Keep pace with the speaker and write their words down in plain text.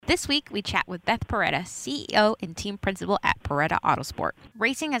This week, we chat with Beth Peretta, CEO and team principal at Peretta Autosport.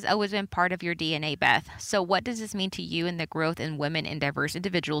 Racing has always been part of your DNA, Beth. So what does this mean to you and the growth in women and diverse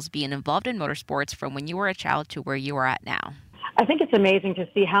individuals being involved in motorsports from when you were a child to where you are at now? I think it's amazing to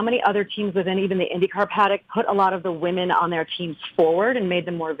see how many other teams within even the IndyCar paddock put a lot of the women on their teams forward and made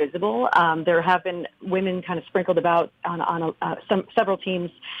them more visible. There have been women kind of sprinkled about on several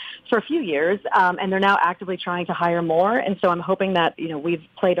teams for a few years, and they're now actively trying to hire more. And so I'm hoping that, we've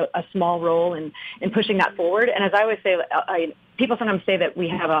played a small role in pushing that forward. And as I always say, people sometimes say that we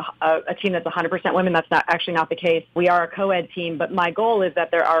have a team that's 100% women. That's actually not the case. We are a co-ed team, but my goal is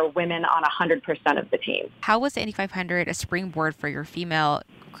that there are women on 100% of the team. How was the Indy 500 a springboard for your female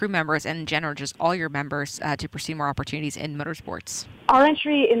crew members and in general, just all your members to pursue more opportunities in motorsports? Our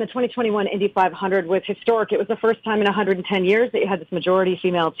entry in the 2021 Indy 500 was historic. It was the first time in 110 years that you had this majority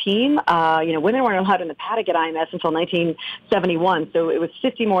female team. Women weren't allowed in the paddock at IMS until 1971, so it was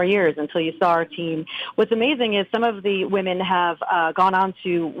 50 more years until you saw our team. What's amazing is some of the women have gone on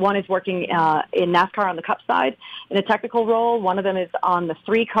to, one is working in NASCAR on the Cup side in a technical role. One of them is on the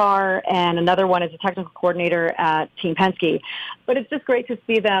 3-car, and another one is a technical coordinator at Team Penske. But it's just great to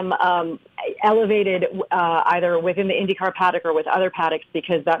see them elevated either within the IndyCar paddock or with other paddocks,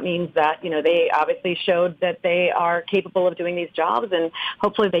 because that means that, they obviously showed that they are capable of doing these jobs, and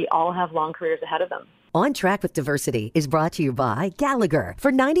hopefully they all have long careers ahead of them. On Track with Diversity is brought to you by Gallagher.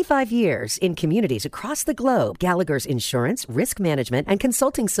 For 95 years in communities across the globe, Gallagher's insurance, risk management, and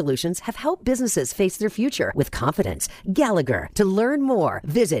consulting solutions have helped businesses face their future with confidence. Gallagher. To learn more,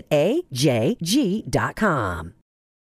 visit ajg.com.